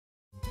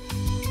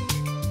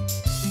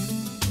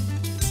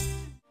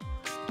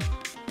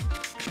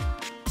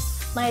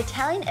My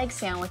Italian egg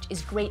sandwich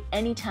is great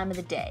any time of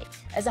the day,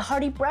 as a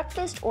hearty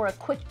breakfast or a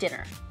quick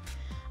dinner.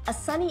 A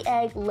sunny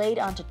egg laid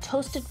onto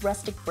toasted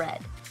rustic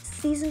bread,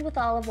 seasoned with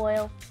olive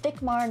oil, thick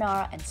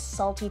marinara, and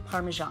salty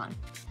Parmesan.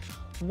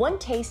 One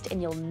taste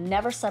and you'll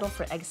never settle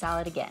for egg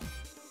salad again.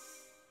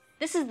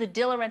 This is the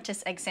De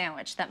Laurentiis egg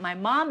sandwich that my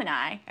mom and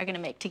I are gonna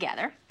make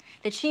together,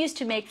 that she used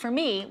to make for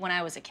me when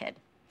I was a kid.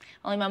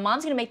 Only my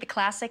mom's gonna make the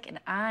classic and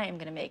I am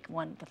gonna make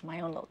one with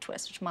my own little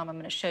twist, which, Mom, I'm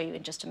gonna show you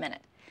in just a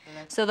minute.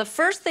 So the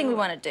first thing we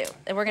wanna do,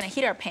 is we're gonna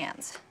heat our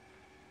pans.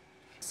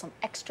 Some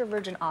extra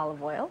virgin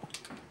olive oil.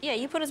 Yeah,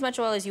 you put as much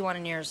oil as you want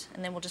in yours,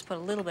 and then we'll just put a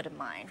little bit in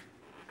mine.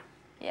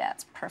 Yeah,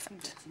 it's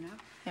perfect.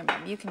 Here,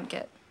 Mom, you can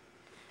get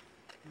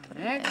an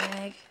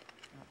egg.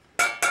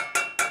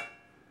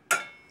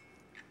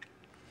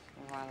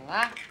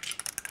 Voila.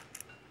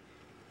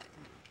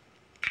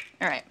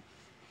 All right.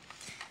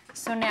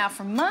 So now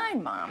for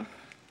mine, Mom.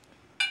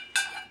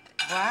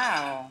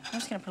 Wow. I'm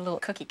just gonna put a little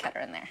cookie cutter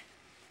in there.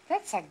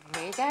 That's a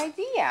great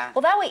idea.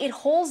 Well, that way it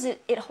holds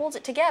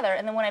it together,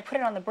 and then when I put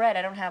it on the bread,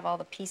 I don't have all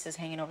the pieces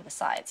hanging over the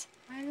sides.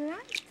 I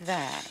like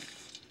that.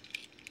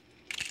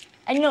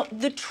 And you know,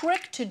 the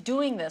trick to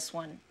doing this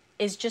one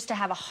is just to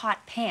have a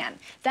hot pan.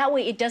 That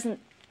way the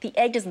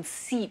egg doesn't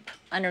seep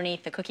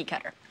underneath the cookie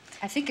cutter.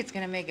 I think it's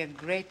gonna make a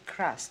great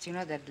crust. You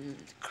know, that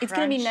crunchy It's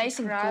gonna be nice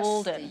and crust?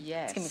 golden.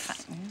 Yes. It's gonna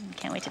be fun.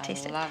 Can't wait to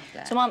taste it. I love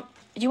that. So, Mom,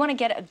 do you want to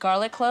get a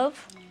garlic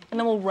clove? And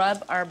then we'll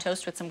rub our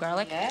toast with some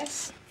garlic?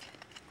 Yes.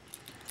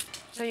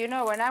 So, you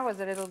know, when I was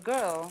a little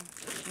girl,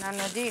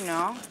 Nonno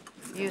Dino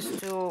used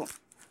to...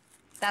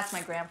 That's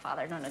my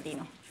grandfather, Nonno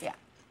Dino. Yeah.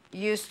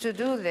 Used to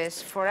do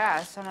this for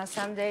us on a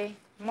Sunday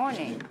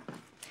morning.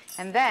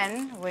 And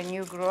then, when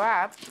you grew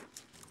up,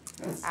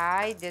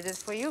 I did it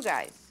for you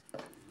guys.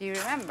 Do you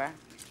remember?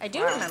 I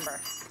do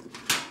remember.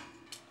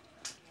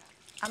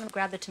 I'm gonna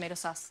grab the tomato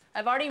sauce.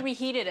 I've already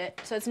reheated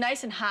it, so it's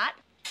nice and hot.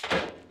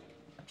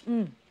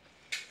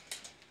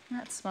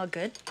 That smells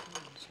good.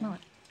 Smell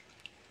it.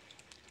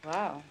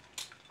 Wow,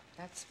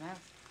 that smells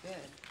good.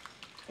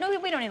 No,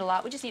 we don't need a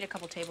lot. We just need a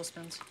couple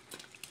tablespoons.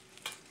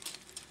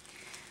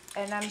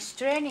 And I'm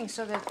straining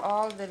so that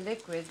all the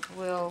liquid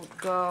will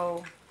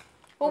go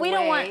Well, away, we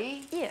don't want...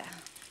 Yeah.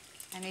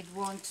 and it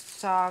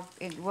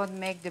won't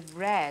make the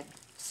bread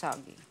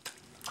soggy.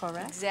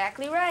 Correct?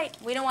 Exactly right.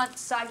 We don't want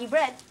soggy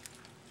bread.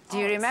 Do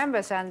you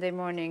remember Sunday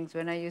mornings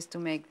when I used to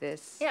make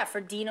this? Yeah,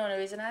 for Dino and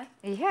Louise and I.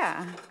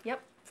 Yeah. Yep,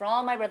 for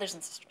all my brothers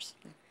and sisters.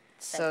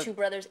 So, I have 2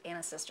 brothers and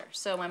a sister.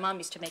 So my mom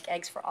used to make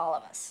eggs for all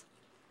of us.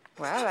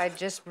 well, I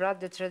just brought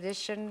the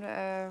tradition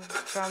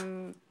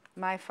from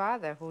my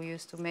father, who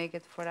used to make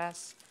it for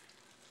us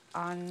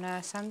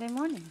on Sunday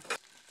morning.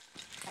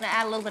 I'm gonna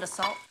add a little bit of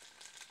salt.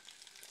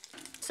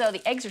 So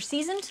the eggs are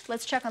seasoned.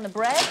 Let's check on the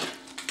bread.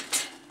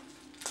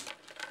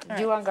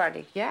 Do you want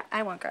garlic? Yeah?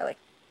 I want garlic.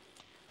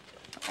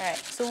 All right,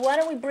 so why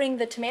don't we bring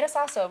the tomato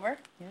sauce over?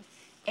 Yes.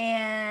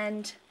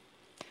 And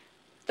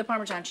the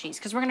Parmesan cheese,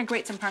 because we're gonna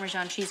grate some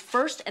Parmesan cheese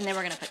first, and then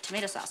we're gonna put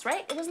tomato sauce,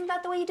 right? Wasn't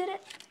that the way you did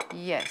it?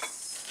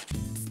 Yes.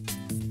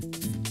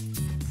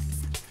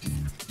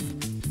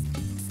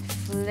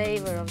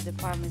 Flavor of the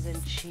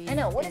Parmesan cheese. I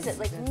know, what is it?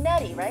 Like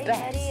nutty, right? best.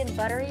 Nutty and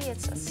buttery,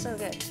 it's so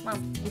good.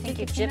 Mom, you think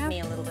you it's gypped enough?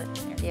 me a little bit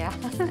here? Yeah.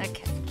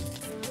 Okay.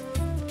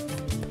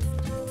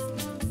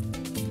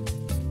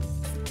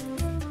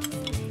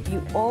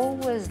 You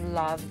always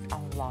loved a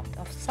lot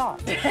of salt.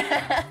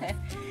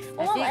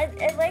 Well,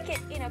 I like it,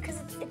 you know,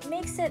 because it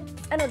makes it,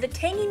 I don't know, the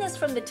tanginess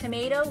from the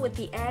tomato with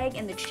the egg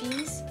and the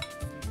cheese.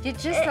 You're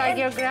just like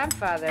your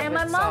grandfather. And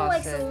with my mom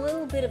likes sauces. a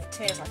little bit of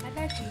tomato sauce.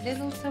 I like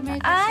little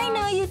tomato I sauce.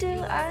 know you do. You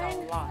like a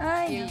lot.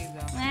 I Here know. you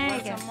go. There you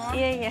Want go. some more?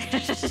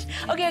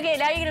 Yeah. Okay,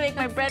 now you're gonna make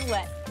my bread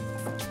wet.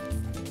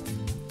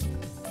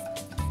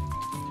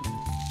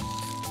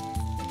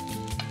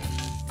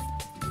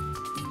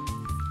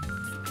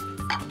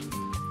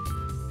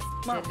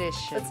 Mom,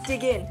 Delicious. let's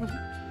dig in.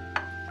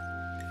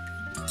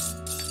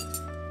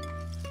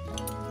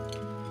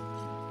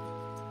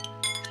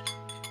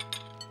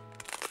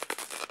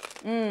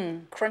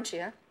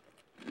 Crunchy, huh?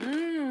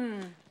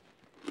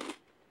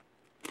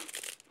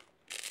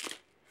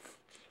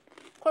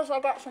 Of course, I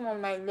got some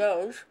on my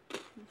nose.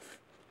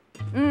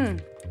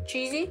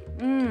 Cheesy.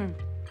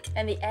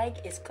 And the egg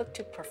is cooked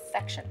to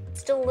perfection.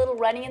 Still a little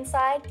runny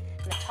inside,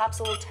 and the top's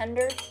a little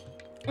tender.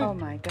 Oh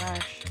my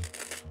gosh.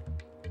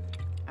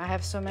 I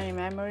have so many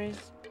memories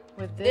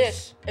with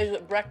this. This is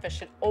what breakfast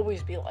should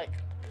always be like.